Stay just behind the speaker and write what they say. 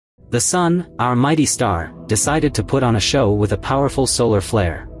The sun, our mighty star, decided to put on a show with a powerful solar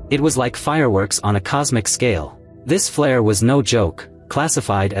flare. It was like fireworks on a cosmic scale. This flare was no joke,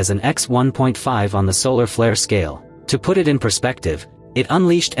 classified as an X 1.5 on the solar flare scale. To put it in perspective, it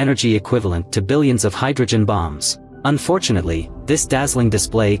unleashed energy equivalent to billions of hydrogen bombs. Unfortunately, this dazzling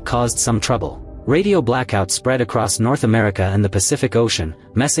display caused some trouble. Radio blackouts spread across North America and the Pacific Ocean,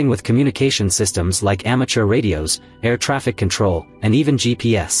 messing with communication systems like amateur radios, air traffic control, and even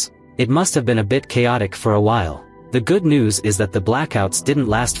GPS. It must have been a bit chaotic for a while. The good news is that the blackouts didn't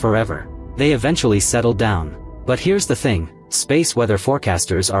last forever. They eventually settled down. But here's the thing, space weather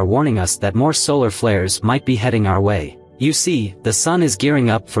forecasters are warning us that more solar flares might be heading our way. You see, the sun is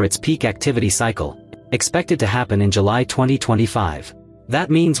gearing up for its peak activity cycle, expected to happen in July 2025. That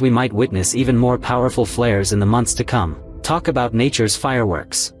means we might witness even more powerful flares in the months to come. Talk about nature's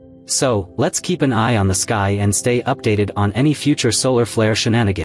fireworks. So, let's keep an eye on the sky and stay updated on any future solar flare shenanigans.